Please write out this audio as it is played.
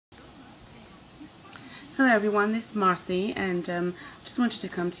Hello everyone, this is Marcy, and just wanted to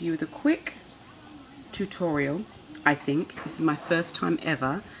come to you with a quick tutorial. I think this is my first time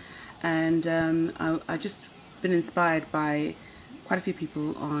ever, and I just been inspired by quite a few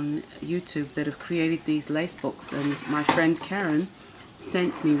people on YouTube that have created these lace books, and my friend Karen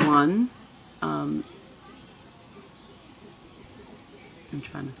sent me one.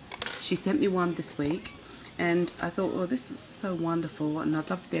 She sent me one this week, and I thought, oh, this is so wonderful, and I'd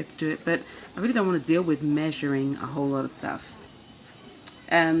love to be able to do it, but I really don't want to deal with measuring a whole lot of stuff.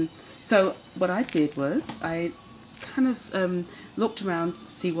 So what I did was I kind of looked around to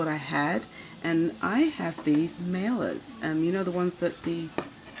see what I had, and I have these mailers, you know, the ones that the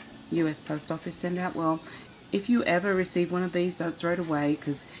US Post Office send out. Well, if you ever receive one of these, don't throw it away,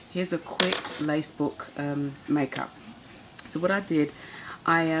 because here's a quick lace book makeup. So what I did,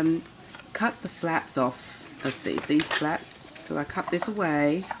 I cut the flaps off of these flaps. So I cut this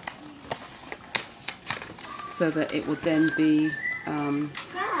away so that it would then be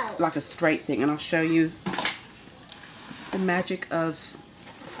like a straight thing, and I'll show you the magic of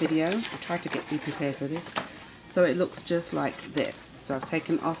video. I tried to be prepared for this. So it looks just like this. So I've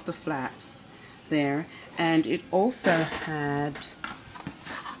taken off the flaps there, and it also had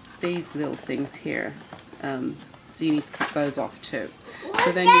these little things here. So you need to cut those off too.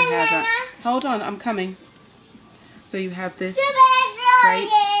 So then you have hold on, I'm coming. So you have this straight.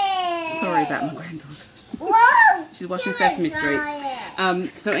 Sorry about my granddaughter. She's watching Sesame Street.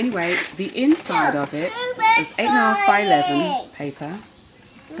 So anyway, the inside of it is 8.5 by 11 paper.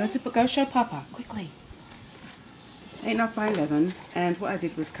 Go show Papa quickly. 8.5 by 11, and what I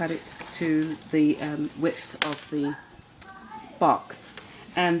did was cut it to the width of the box.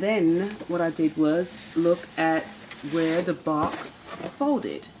 And then what I did was look at where the box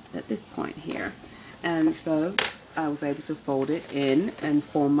folded at this point here, and so I was able to fold it in and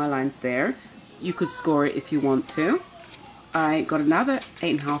form my lines there. You could score it if you want to. I got another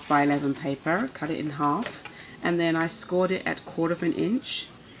 8.5 by 11 paper, cut it in half, and then I scored it at 1/4 inch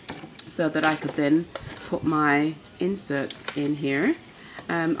so that I could then put my inserts in here.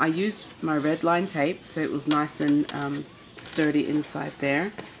 I used my red line tape, so it was nice and sturdy inside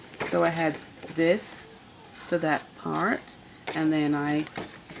there. So I had this for that part, and then I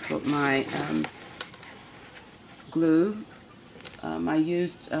put my glue. I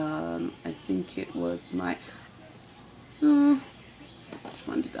used, I think it was my, which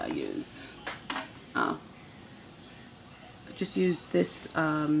one did I use? I just used this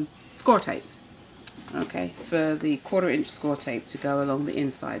score tape, okay, for the 1/4 inch score tape to go along the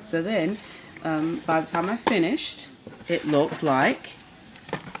inside. So then, by the time I finished, it looked like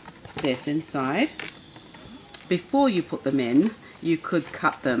this inside. Before you put them in, you could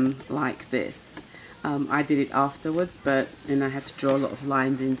cut them like this. I did it afterwards, but then I had to draw a lot of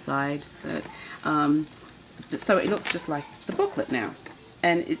lines inside. So it looks just like the booklet now,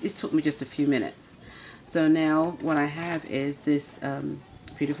 and it took me just a few minutes. So now what I have is this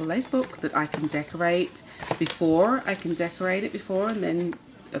beautiful lace book that I can decorate before. I can decorate it before, and then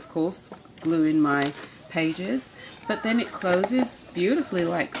of course glue in my pages. But then it closes beautifully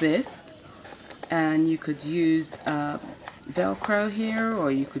like this, and you could use Velcro here,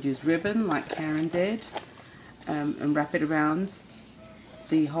 or you could use ribbon like Karen did, and wrap it around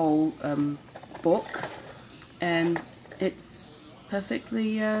the whole book, and it's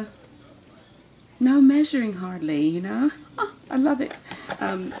perfectly no measuring hardly, you know. Oh, I love it.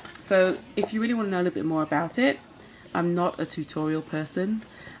 So if you really want to know a little bit more about it, I'm not a tutorial person,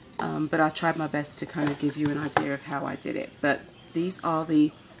 but I tried my best to kind of give you an idea of how I did it. But these are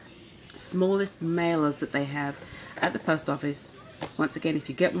the smallest mailers that they have at the post office. Once again, if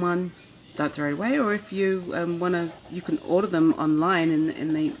you get one, don't throw it away, or if you want to, you can order them online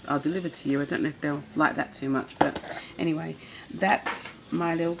and they are delivered to you. I don't know if they'll like that too much, but anyway, that's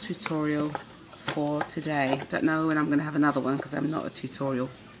my little tutorial for today. Don't know when I'm going to have another one, because I'm not a tutorial,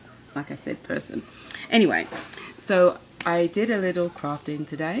 like I said, person. Anyway, so I did a little crafting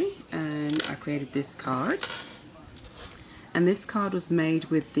today, and I created this card. And this card was made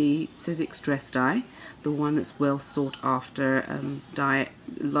with the Sizzix dress die, the one that's well sought after die.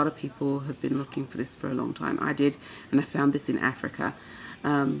 A lot of people have been looking for this for a long time. I did, and I found this in Africa.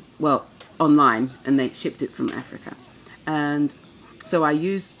 Well, online, and they shipped it from Africa. And so I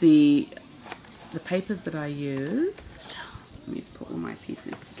used the papers that I used. Let me put all my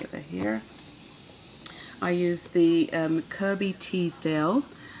pieces together here. I used the Kirby Teasdale.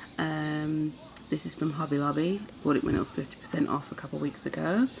 This is from Hobby Lobby. Bought it when it was 50% off a couple of weeks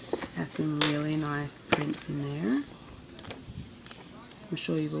ago. Has some really nice prints in there. I'm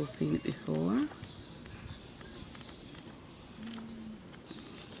sure you've all seen it before.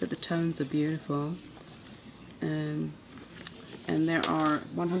 But the tones are beautiful. and there are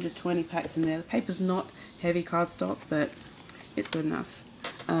 120 packs in there. The paper's not heavy cardstock, but it's good enough.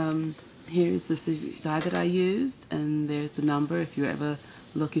 Here's the scissors die that I used, and there's the number if you're ever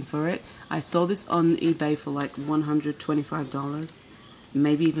looking for it. I saw this on eBay for like $125,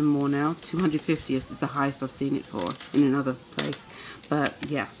 maybe even more now. $250 is the highest I've seen it for in another place. But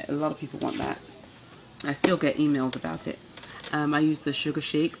yeah, a lot of people want that. I still get emails about it. I used the Sugar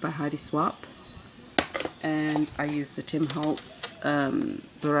Chic by Heidi Swapp, and I used the Tim Holtz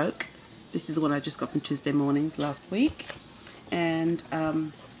Baroque. This is the one I just got from Tuesday Mornings last week, and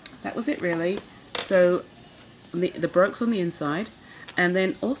that was it really. So the Baroque's on the inside, and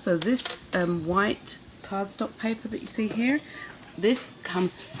then also this white cardstock paper that you see here. This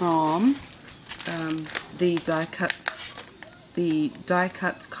comes from the die cut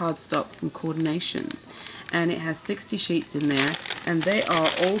cardstock from Coordinations, and it has 60 sheets in there, and they are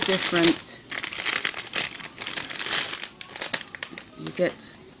all different. You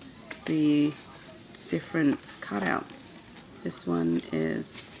get the different cutouts. This one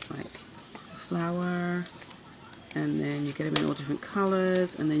is like a flower, and then you get them in all different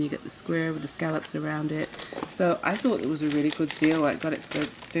colors, and then you get the square with the scallops around it. So I thought it was a really good deal. I got it for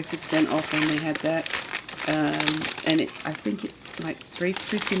 50% off when they had that, and I think it's like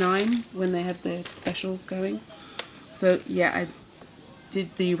 $3.59 when they have their specials going. So yeah, I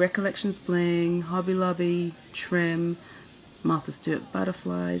did the Recollections bling, Hobby Lobby trim, Martha Stewart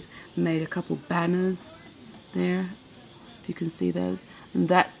butterflies, made a couple banners there, if you can see those. And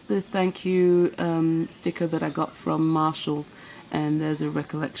that's the thank you sticker that I got from Marshall's, and there's a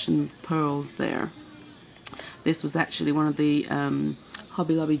Recollection pearls there. This was actually one of the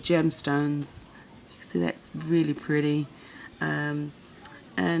Hobby Lobby gemstones. You can see that's really pretty. And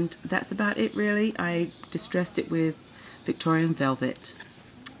that's about it really. I distressed it with Victorian velvet.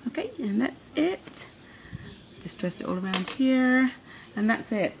 Okay, and that's it. Distressed it all around here, and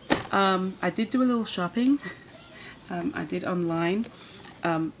that's it. I did do a little shopping. I did online,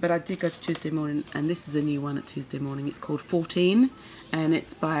 but I did go to Tuesday Morning, and this is a new one at Tuesday Morning. It's called 14, and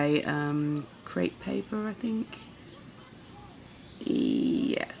it's by Crepe Paper, I think.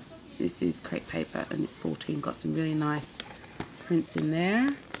 Yeah, this is Crepe Paper, and it's 14. Got some really nice prints in there.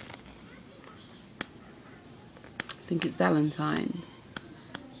 I think it's Valentine's,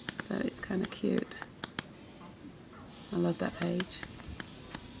 so it's kind of cute. I love that page.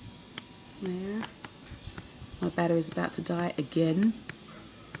 There. My battery's about to die again.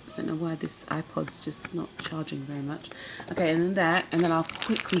 I don't know why this iPod's just not charging very much. Okay, and then that, and then I'll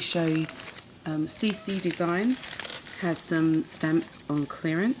quickly show you CC Designs had some stamps on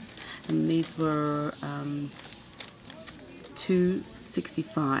clearance, and these were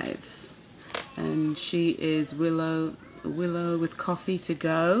 $2.65. And she is Willow with coffee to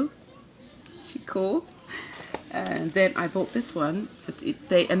go. She cool. And then I bought this one.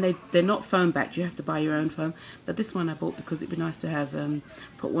 They're not foam backed. You have to buy your own foam. But this one I bought because it'd be nice to have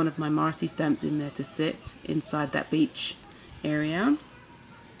put one of my Morrissey stamps in there to sit inside that beach area.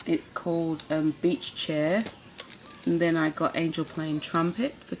 It's called Beach Chair. And then I got Angel Playing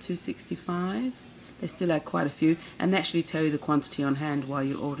Trumpet for $2.65. They still had quite a few, and they actually tell you the quantity on hand while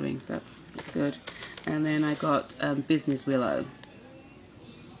you're ordering, so it's good. And then I got Business Willow.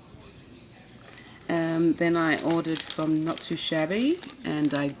 Then I ordered from Not Too Shabby,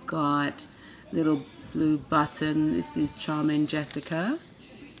 and I got little blue button. This is Charming Jessica.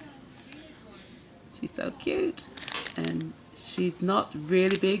 She's so cute, and she's not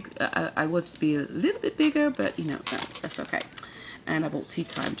really big. I want it to be a little bit bigger, but you know, that's okay. And I bought Tea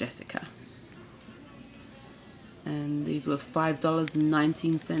Time Jessica, and these were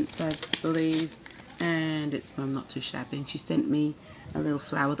 $5.19, I believe, and it's from Not Too Shabby, and she sent me a little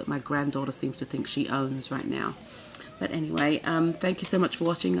flower that my granddaughter seems to think she owns right now. But anyway, thank you so much for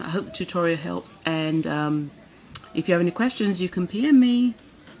watching. I hope the tutorial helps, and if you have any questions, you can PM me.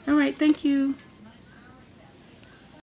 Alright, thank you.